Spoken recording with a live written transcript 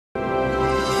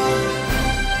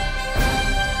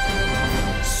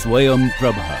Swayam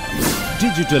Prabha.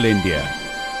 Digital India.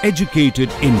 Educated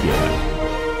India.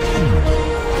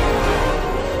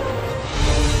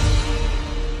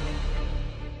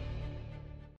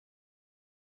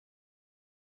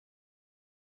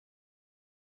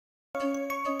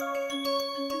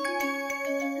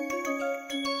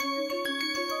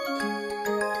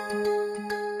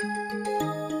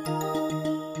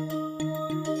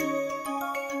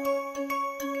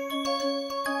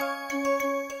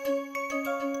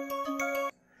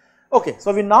 Okay,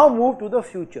 so we now move to the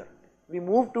future. We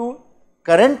move to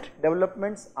current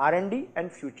developments, R&D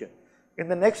and future. In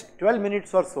the next 12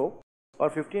 minutes or so or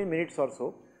 15 minutes or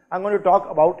so, I am going to talk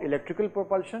about electrical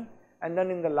propulsion, and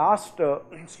then in the last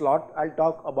slot I will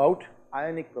talk about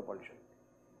ionic propulsion.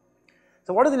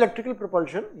 So what is electrical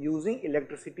propulsion? Using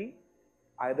electricity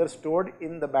either stored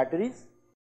in the batteries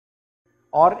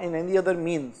or in any other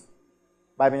means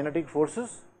by magnetic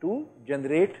forces to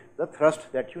generate the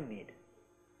thrust that you need.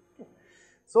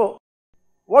 So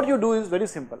what you do is very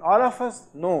simple. All of us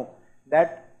know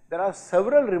that there are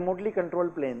several remotely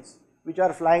controlled planes which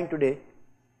are flying today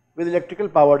with electrical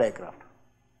powered aircraft.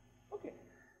 Okay.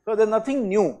 So there is nothing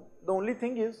new. The only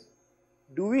thing is,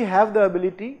 do we have the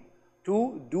ability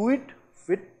to do it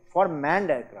fit for manned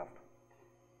aircraft?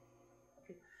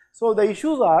 Okay. So the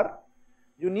issues are,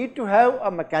 you need to have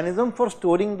a mechanism for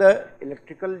storing the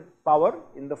electrical power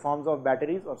in the forms of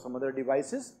batteries or some other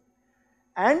devices,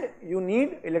 and you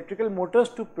need electrical motors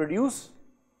to produce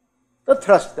the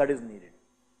thrust that is needed.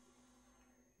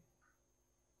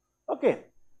 Okay,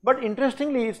 but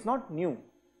interestingly it is not new.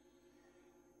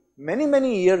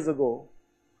 Many years ago,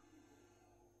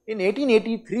 in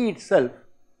 1883 itself,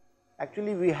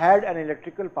 actually we had an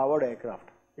electrical powered aircraft.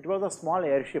 It was a small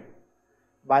airship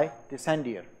by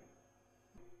Tissandier.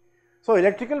 So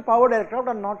electrical powered aircraft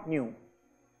are not new.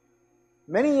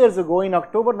 Many years ago, in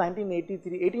October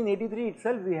 1883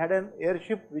 itself, we had an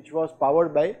airship which was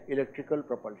powered by electrical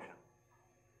propulsion.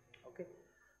 Okay.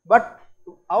 But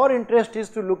our interest is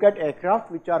to look at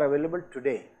aircraft which are available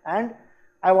today, and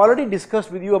I have already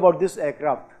discussed with you about this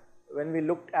aircraft when we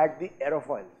looked at the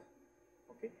aerofoils.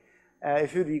 Okay.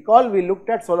 If you recall, we looked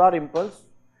at solar impulse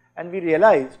and we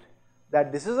realized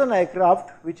that this is an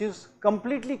aircraft which is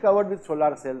completely covered with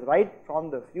solar cells, right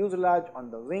from the fuselage, on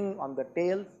the wing, on the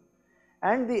tails.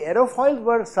 And the aerofoils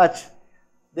were such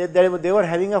that they were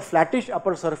having a flattish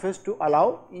upper surface to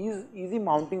allow easy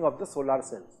mounting of the solar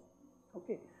cells.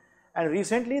 Okay. And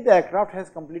recently the aircraft has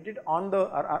completed on the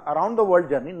around the world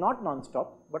journey, not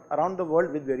non-stop, but around the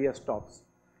world with various stops.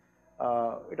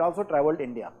 It also travelled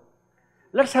India.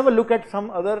 Let us have a look at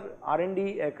some other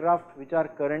R&D aircraft which are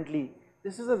currently.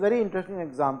 This is a very interesting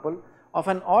example of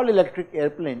an all electric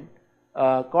airplane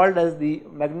called as the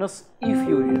Magnus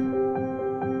E-Fusion.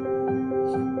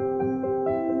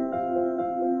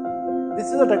 This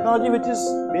is a technology which is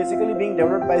basically being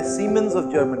developed by Siemens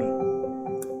of Germany.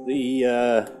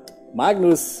 The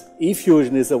Magnus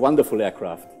E-Fusion is a wonderful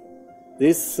aircraft.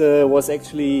 This was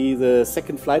actually the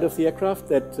second flight of the aircraft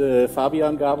that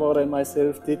Fabian Gabor and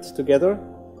myself did together.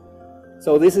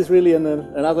 So this is really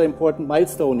another important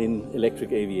milestone in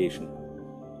electric aviation.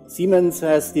 Siemens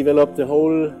has developed the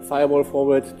whole firewall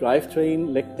forward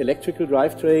drivetrain, electrical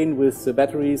drivetrain with the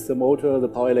batteries, the motor, the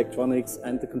power electronics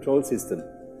and the control system.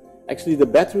 Actually, the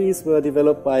batteries were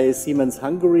developed by Siemens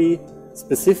Hungary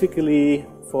specifically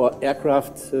for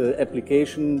aircraft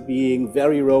application, being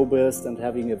very robust and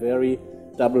having a very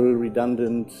double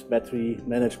redundant battery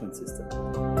management system.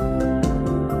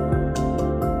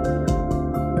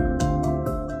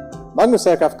 Magnus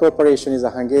Aircraft Corporation is a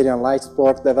Hungarian light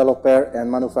sport developer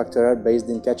and manufacturer based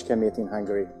in Kecskemét in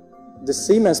Hungary. The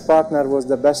Siemens partner was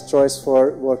the best choice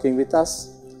for working with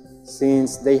us,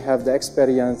 since they have the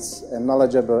experience and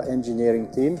knowledgeable engineering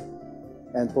team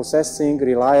and possessing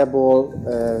reliable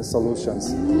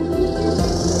solutions.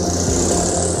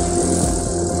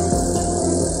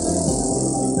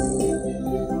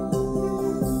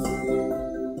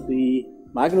 The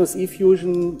Magnus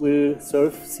E-Fusion will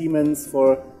serve Siemens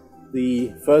for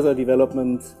the further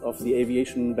development of the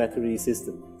aviation battery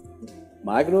system.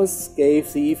 Magnus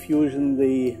gave the E-Fusion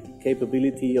the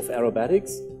capability of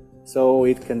aerobatics, so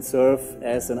it can serve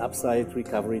as an upside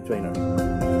recovery trainer.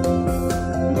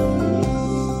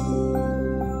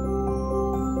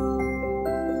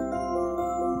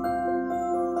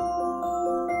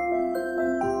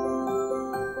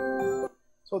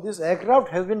 So this aircraft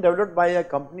has been developed by a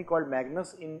company called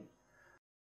Magnus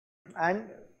and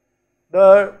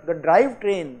the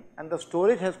drivetrain and the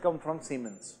storage has come from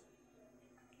Siemens.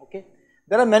 Okay.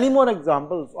 There are many more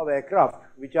examples of aircraft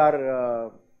which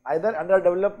are either under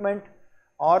development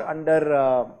or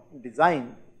under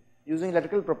design, using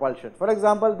electrical propulsion. For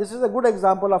example, this is a good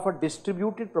example of a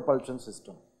distributed propulsion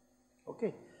system.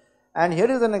 Okay, and here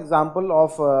is an example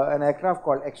of an aircraft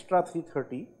called Extra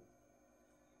 330.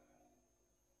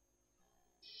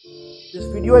 This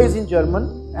video is in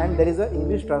German and there is an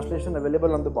English translation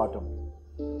available on the bottom.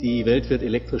 Die Welt wird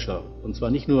elektrischer, und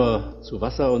zwar nicht nur zu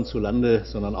Wasser und zu Lande,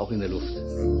 sondern auch in der Luft.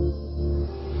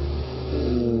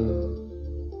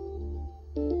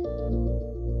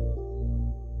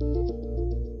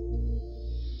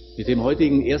 Mit dem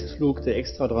heutigen Erstflug der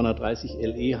Extra 330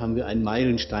 LE haben wir einen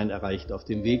Meilenstein erreicht auf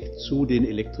dem Weg zu den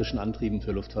elektrischen Antrieben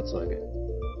für Luftfahrzeuge.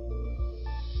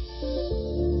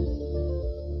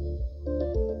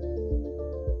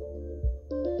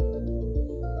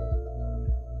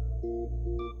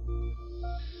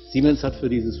 Siemens hat für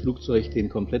dieses Flugzeug den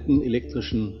kompletten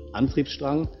elektrischen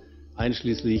Antriebsstrang,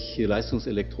 einschließlich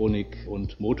Leistungselektronik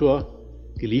und Motor,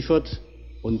 geliefert,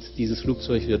 und dieses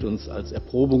Flugzeug wird uns als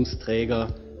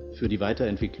Erprobungsträger für die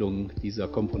Weiterentwicklung dieser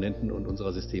Komponenten und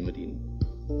unserer Systeme dienen.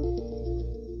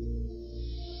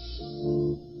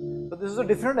 So this is a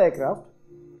different aircraft.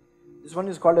 This one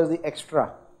is called as the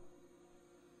Extra.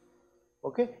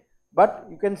 Okay, but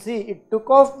you can see it took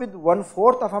off with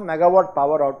 1/4 of a megawatt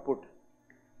power output.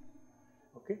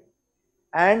 Okay,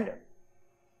 and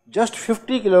just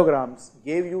 50 kilograms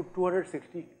gave you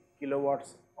 260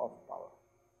 kilowatts of power.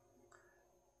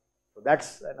 So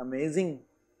that's an amazing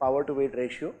power to weight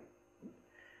ratio.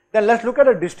 Then let's look at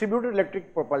a distributed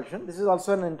electric propulsion. This is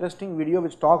also an interesting video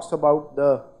which talks about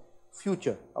the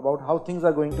future, about how things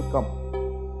are going to come.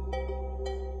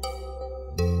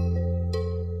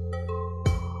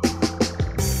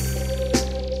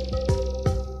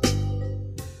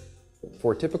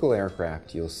 For a typical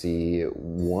aircraft, you'll see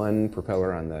one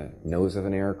propeller on the nose of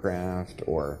an aircraft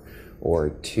or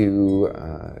two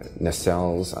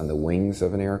nacelles on the wings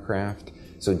of an aircraft.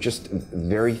 So just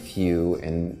very few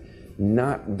and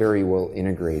not very well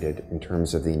integrated in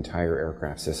terms of the entire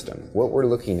aircraft system. What we're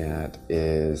looking at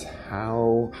is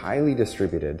how highly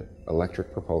distributed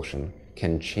electric propulsion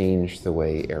can change the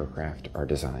way aircraft are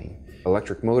designed.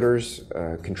 Electric motors,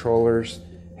 controllers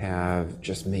have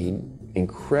just made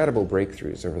incredible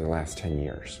breakthroughs over the last 10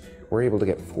 years. We're able to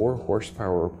get 4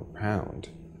 horsepower per pound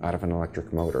out of an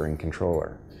electric motor and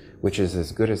controller, which is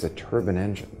as good as a turbine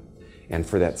engine. And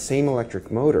for that same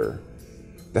electric motor,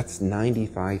 that's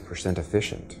 95%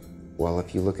 efficient. Well,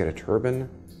 if you look at a turbine,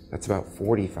 that's about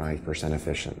 45%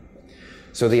 efficient.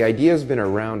 So the idea has been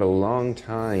around a long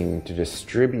time to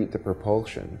distribute the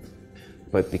propulsion,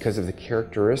 but because of the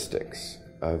characteristics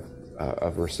of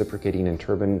reciprocating and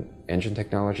turbine engine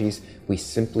technologies, we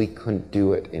simply couldn't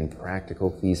do it in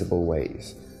practical, feasible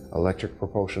ways. Electric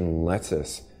propulsion lets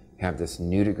us have this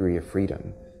new degree of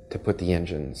freedom to put the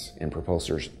engines and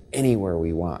propulsors anywhere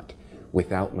we want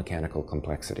without mechanical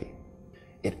complexity.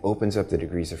 It opens up the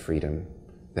degrees of freedom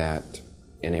that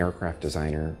an aircraft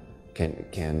designer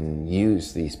can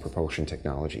use these propulsion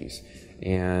technologies.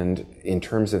 And in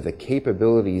terms of the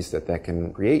capabilities that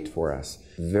can create for us,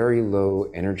 very low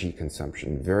energy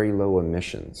consumption, very low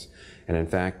emissions. And in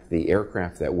fact, the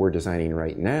aircraft that we're designing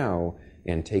right now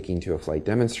and taking to a flight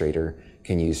demonstrator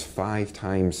can use 5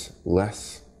 times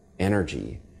less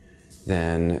energy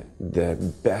than the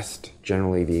best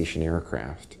general aviation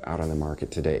aircraft out on the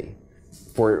market today.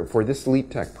 For this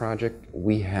Leap Tech project,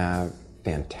 we have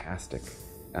fantastic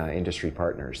industry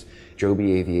partners.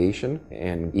 Joby Aviation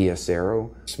and ES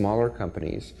Aero, smaller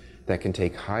companies that can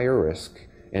take higher risk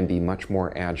and be much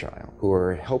more agile, who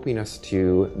are helping us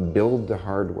to build the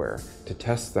hardware, to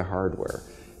test the hardware,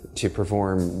 to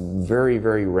perform very,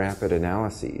 very rapid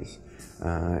analyses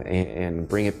and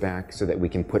bring it back so that we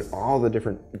can put all the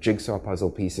different jigsaw puzzle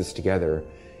pieces together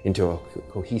into a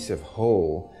cohesive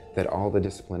whole that all the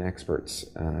discipline experts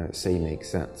say makes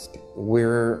sense.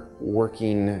 We're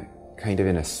working kind of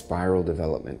in a spiral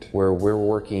development where we're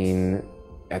working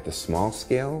at the small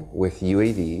scale with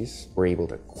UAVs. We're able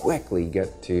to quickly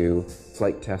get to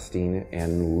flight testing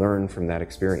and learn from that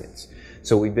experience.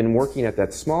 So we've been working at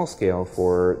that small scale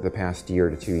for the past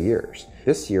year to 2 years.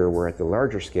 This year we're at the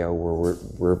larger scale where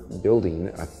we're building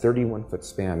a 31-foot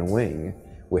span wing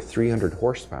with 300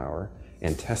 horsepower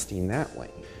and testing that wing.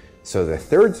 So the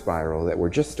third spiral that we're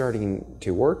just starting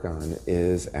to work on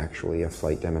is actually a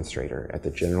flight demonstrator at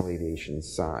the general aviation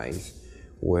size,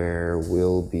 where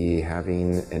we'll be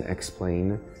having an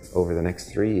X-plane over the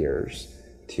next 3 years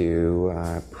to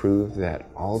prove that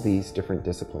all these different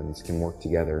disciplines can work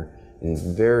together in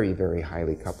very, very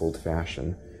highly coupled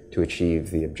fashion to achieve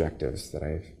the objectives that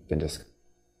I've been discussing.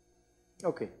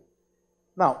 Okay.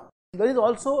 Now, there is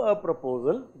also a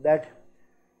proposal that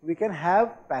we can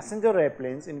have passenger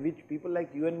airplanes in which people like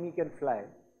you and me can fly,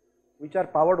 which are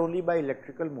powered only by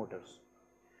electrical motors.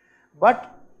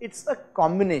 But it's a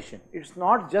combination, it's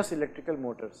not just electrical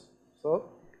motors. So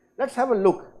let's have a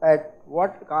look at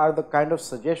what are the kind of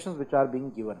suggestions which are being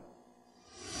given.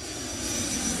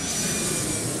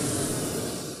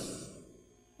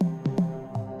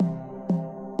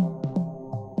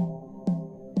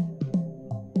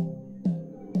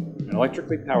 An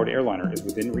electrically powered airliner is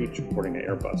within reach according to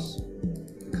Airbus.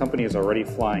 The company is already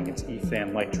flying its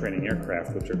E-fan light training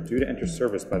aircraft, which are due to enter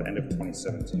service by the end of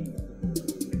 2017.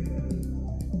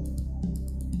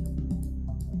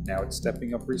 Now it's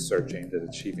stepping up research aimed at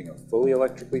achieving a fully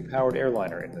electrically powered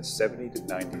airliner in the 70 to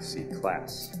 90 seat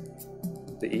class.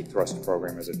 The E-thrust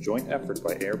program is a joint effort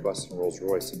by Airbus and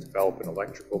Rolls-Royce to develop an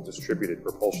electrical distributed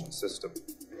propulsion system.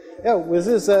 Yeah, with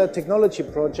this technology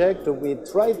project, we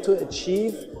try to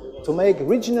achieve to make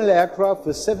regional aircraft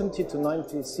with 70 to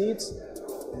 90 seats,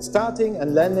 starting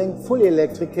and landing fully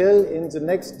electrical in the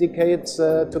next decades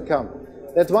to come.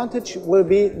 The advantage will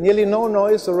be nearly no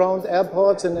noise around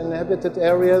airports and inhabited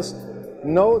areas,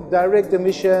 no direct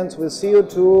emissions with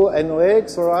CO2,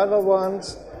 NOx or other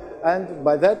ones, and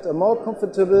by that a more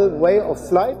comfortable way of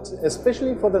flight,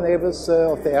 especially for the neighbors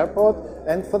of the airport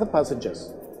and for the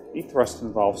passengers. E-thrust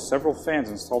involves several fans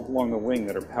installed along the wing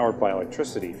that are powered by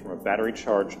electricity from a battery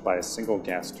charged by a single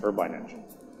gas turbine engine.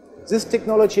 This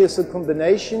technology is a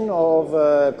combination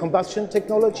of combustion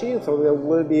technology, so there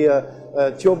will be a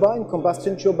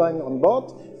combustion turbine on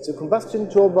board. The combustion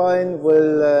turbine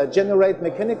will generate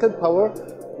mechanical power,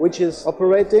 which is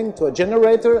operating to a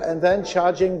generator and then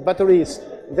charging batteries.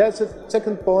 That's the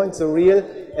second point, the real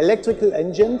electrical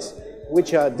engines,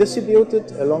 which are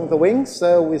distributed along the wings.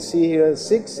 We see here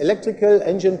 6 electrical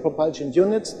engine propulsion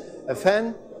units, a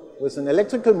fan with an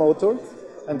electrical motor,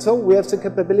 and so we have the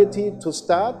capability to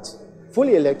start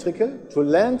fully electrical, to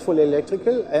land fully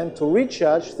electrical, and to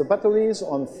recharge the batteries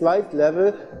on flight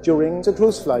level during the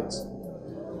cruise flights.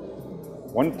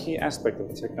 One key aspect of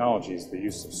the technology is the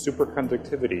use of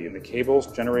superconductivity in the cables,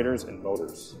 generators, and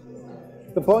motors.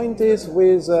 The point is,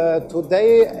 with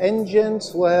today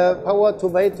engines who have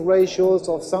power-to-weight ratios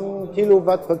of some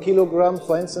kilowatt per kilogram,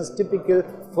 for instance, typical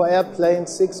for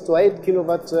airplanes 6 to 8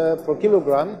 kilowatt per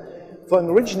kilogram. For an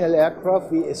original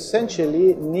aircraft, we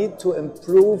essentially need to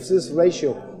improve this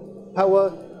ratio,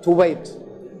 power to weight.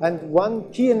 And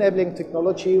one key enabling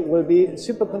technology will be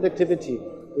superconductivity.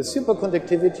 With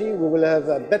superconductivity, we will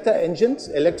have better engines,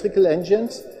 electrical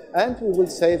engines, and we will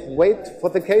save weight for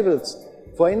the cables.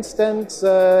 For instance,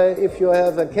 if you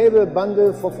have a cable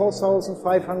bundle for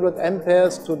 4,500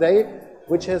 amperes today,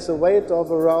 which has a weight of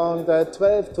around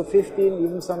 12 to 15,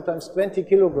 even sometimes 20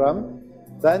 kilogram,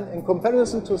 then in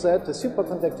comparison to that, the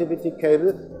superconductivity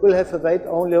cable will have a weight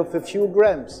only of a few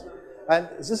grams. And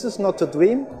this is not a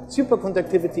dream.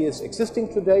 Superconductivity is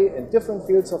existing today in different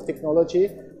fields of technology.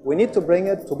 We need to bring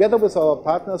it together with our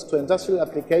partners to industrial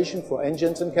application for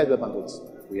engines and cable bundles.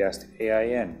 We asked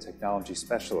AIN technology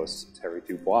specialist Terry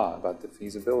Dubois about the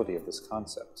feasibility of this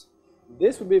concept.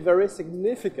 This would be very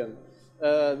significant.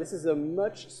 This is a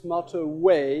much smarter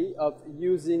way of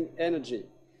using energy.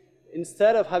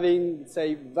 Instead of having,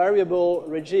 say, variable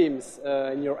regimes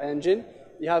in your engine,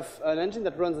 you have an engine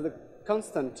that runs at a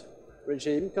constant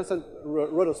regime, constant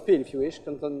rotor speed, if you wish,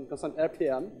 constant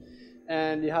RPM,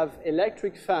 and you have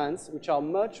electric fans which are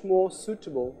much more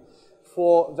suitable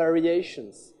for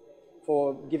variations,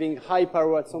 for giving high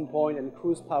power at some point and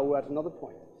cruise power at another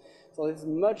point. So it's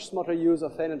much smarter use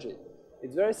of energy.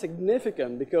 It's very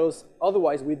significant because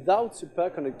otherwise, without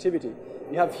superconductivity,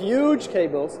 you have huge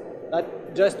cables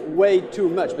that just weigh too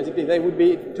much. Basically, they would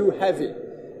be too heavy.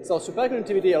 So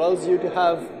superconductivity allows you to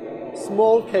have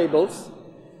small cables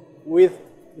with,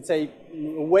 let's say,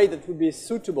 a weight that would be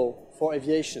suitable for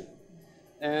aviation.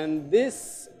 And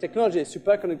this technology,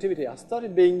 superconductivity, has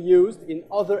started being used in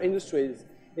other industries.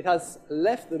 It has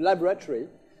left the laboratory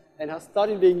and has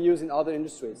started being used in other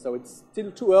industries. So it's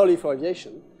still too early for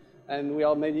aviation, and we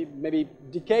are maybe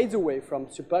decades away from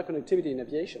superconductivity in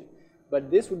aviation. But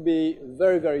this would be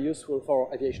very, very useful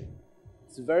for aviation.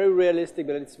 It's very realistic,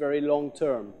 but it's very long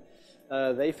term.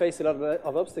 They face a lot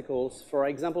of obstacles. For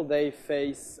example, they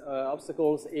face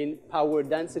obstacles in power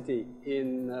density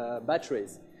in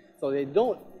batteries. So they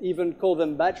don't even call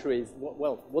them batteries.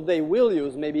 Well, what they will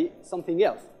use may be something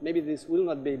else. Maybe this will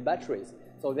not be batteries.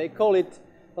 So they call it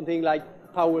something like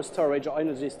power storage or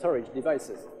energy storage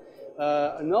devices.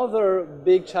 Another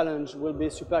big challenge will be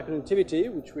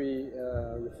superconductivity, which we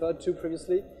referred to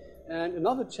previously. And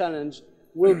another challenge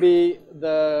will be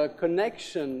the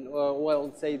connection,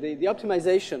 well, say the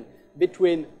optimization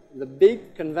between the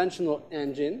big conventional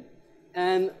engine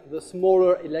and the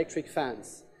smaller electric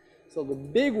fans. So the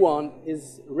big one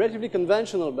is relatively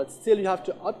conventional, but still you have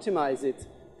to optimize it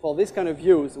for this kind of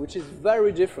use, which is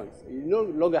very different. You no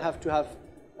longer have to have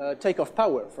takeoff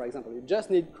power, for example. You just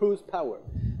need cruise power.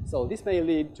 So this may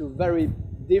lead to very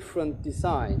different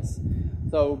designs.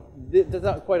 So there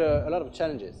are quite a lot of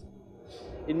challenges.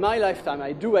 In my lifetime,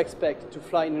 I do expect to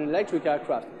fly in an electric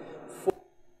aircraft.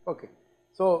 Okay.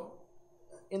 So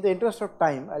in the interest of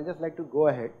time, I'll just like to go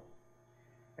ahead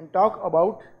and talk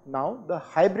about now the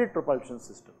hybrid propulsion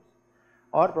systems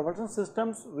or propulsion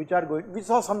systems which are going, we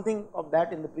saw something of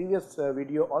that in the previous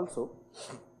video also,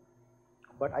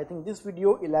 but I think this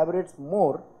video elaborates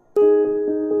more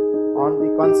on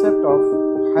the concept of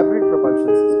hybrid propulsion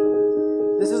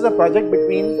system. This is a project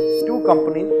between two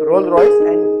companies, Rolls-Royce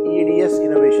and EADS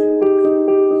Innovation.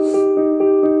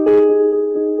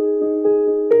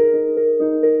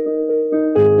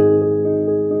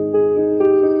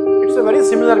 It's a very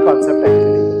similar concept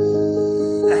actually.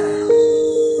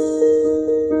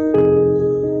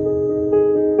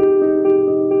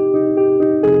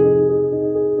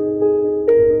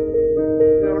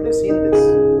 We've already seen this.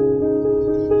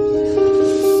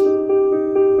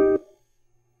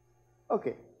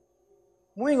 Okay,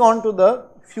 moving on to the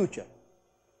future.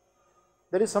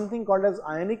 There is something called as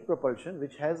ionic propulsion,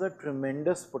 which has a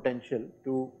tremendous potential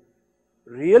to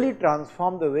really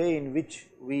transform the way in which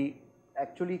we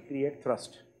actually create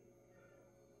thrust.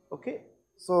 Okay,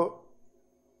 so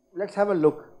let's have a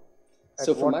look.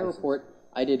 So for my report,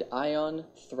 I did ion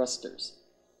thrusters.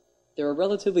 They're a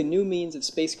relatively new means of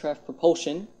spacecraft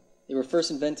propulsion. They were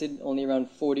first invented only around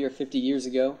 40 or 50 years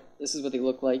ago. This is what they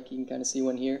look like. You can kind of see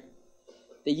one here.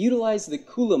 They utilize the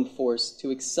Coulomb force to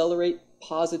accelerate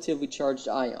positively charged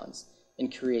ions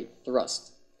and create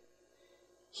thrust.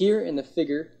 Here in the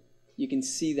figure, you can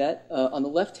see that on the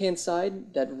left-hand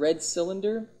side, that red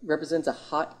cylinder represents a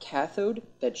hot cathode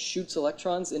that shoots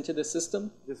electrons into the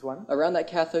system. This one? Around that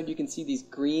cathode, you can see these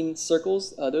green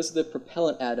circles. Those are the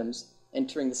propellant atoms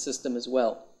entering the system as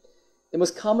well. The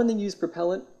most commonly used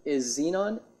propellant is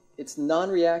xenon. It's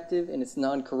non-reactive and it's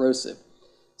non-corrosive.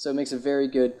 So it makes a very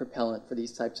good propellant for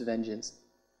these types of engines.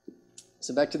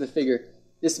 So back to the figure.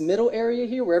 This middle area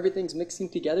here where everything's mixing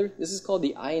together, this is called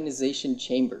the ionization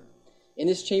chamber. In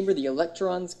this chamber, the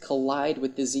electrons collide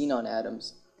with the xenon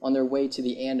atoms on their way to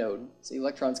the anode. So the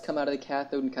electrons come out of the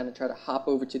cathode and kind of try to hop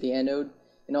over to the anode,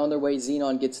 and on their way,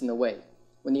 xenon gets in the way.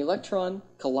 When the electron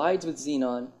collides with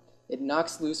xenon, it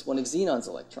knocks loose one of xenon's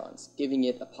electrons, giving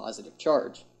it a positive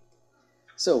charge.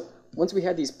 So once we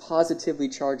have these positively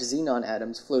charged xenon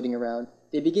atoms floating around,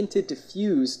 they begin to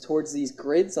diffuse towards these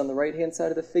grids on the right-hand side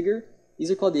of the figure.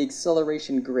 These are called the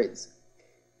acceleration grids.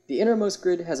 The innermost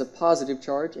grid has a positive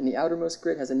charge, and the outermost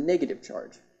grid has a negative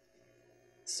charge.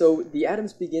 So the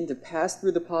atoms begin to pass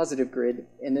through the positive grid,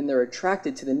 and then they're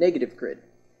attracted to the negative grid.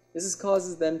 This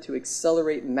causes them to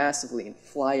accelerate massively and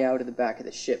fly out of the back of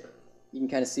the ship. You can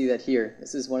kind of see that here.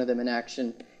 This is one of them in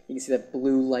action. You can see that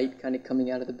blue light kind of coming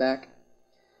out of the back.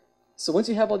 So once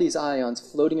you have all these ions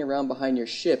floating around behind your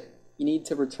ship, you need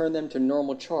to return them to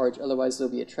normal charge, otherwise they'll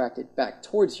be attracted back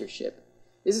towards your ship.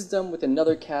 This is done with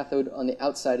another cathode on the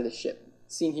outside of the ship.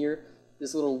 Seen here,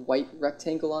 this little white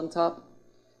rectangle on top,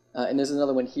 and there's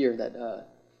another one here, that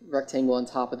rectangle on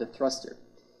top of the thruster.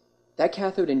 That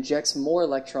cathode injects more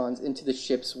electrons into the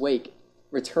ship's wake,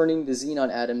 returning the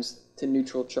xenon atoms to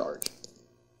neutral charge.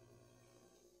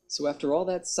 So after all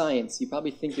that science, you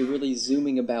probably think you're really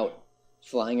zooming about,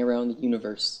 flying around the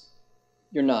universe.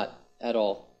 You're not at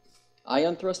all.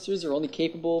 Ion thrusters are only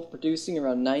capable of producing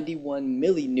around 91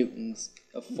 millinewtons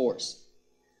of force.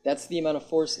 That's the amount of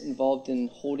force involved in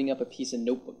holding up a piece of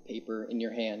notebook paper in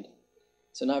your hand.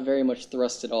 So not very much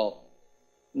thrust at all.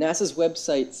 NASA's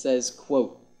website says,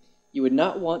 quote, "You would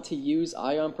not want to use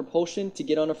ion propulsion to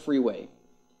get on a freeway.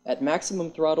 At maximum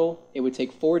throttle, it would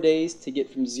take 4 days to get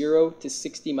from 0 to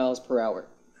 60 miles per hour."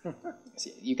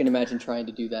 So you can imagine trying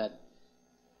to do that.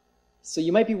 So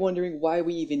you might be wondering why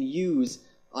we even use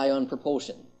ion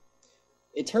propulsion.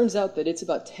 It turns out that it's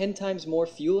about 10 times more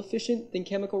fuel efficient than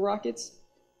chemical rockets.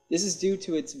 This is due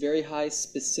to its very high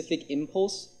specific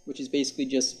impulse, which is basically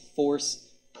just force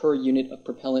per unit of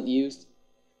propellant used.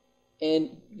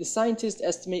 And the scientists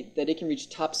estimate that it can reach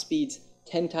top speeds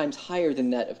 10 times higher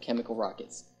than that of chemical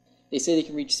rockets. They say they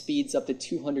can reach speeds up to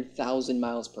 200,000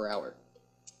 miles per hour.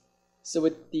 So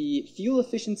with the fuel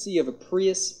efficiency of a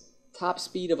Prius, top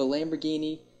speed of a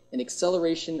Lamborghini, and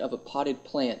acceleration of a potted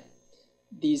plant,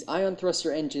 these ion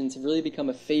thruster engines have really become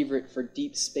a favorite for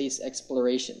deep space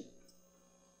exploration.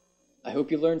 I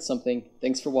hope you learned something.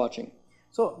 Thanks for watching.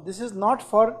 So this is not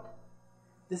for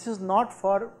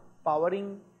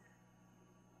powering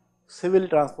civil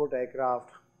transport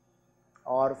aircraft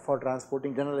or for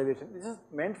transporting general aviation. This is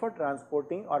meant for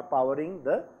transporting or powering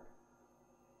the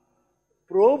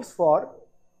probes for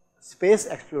space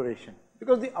exploration,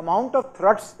 because the amount of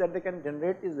thrusts that they can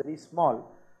generate is very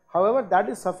small. However, that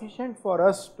is sufficient for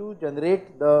us to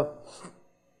generate the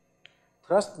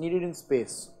thrust needed in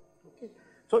space. Okay.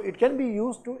 So, it can be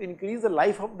used to increase the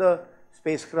life of the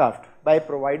spacecraft by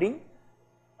providing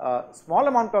a small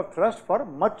amount of thrust for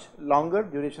much longer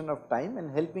duration of time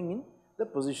and helping in the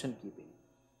position keeping.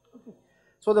 Okay.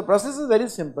 So, the process is very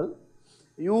simple.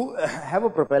 You have a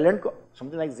propellant,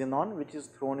 something like xenon, which is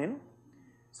thrown in,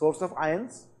 source of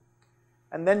ions,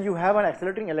 and then you have an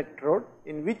accelerating electrode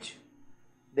in which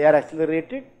they are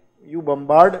accelerated. You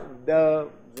bombard the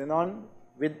xenon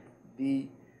with the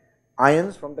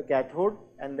ions from the cathode,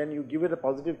 and then you give it a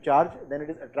positive charge, then it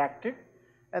is attracted,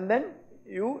 and then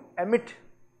you emit,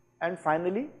 and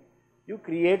finally you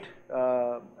create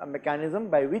a mechanism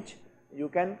by which you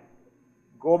can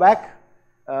go back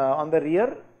on the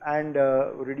rear and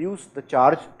reduce the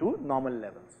charge to normal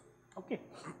levels. Okay.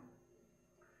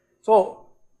 So,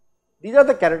 these are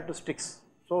the characteristics.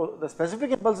 So, the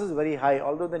specific impulse is very high,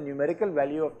 although the numerical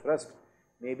value of thrust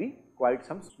may be quite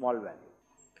some small value.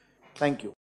 Thank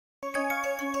you.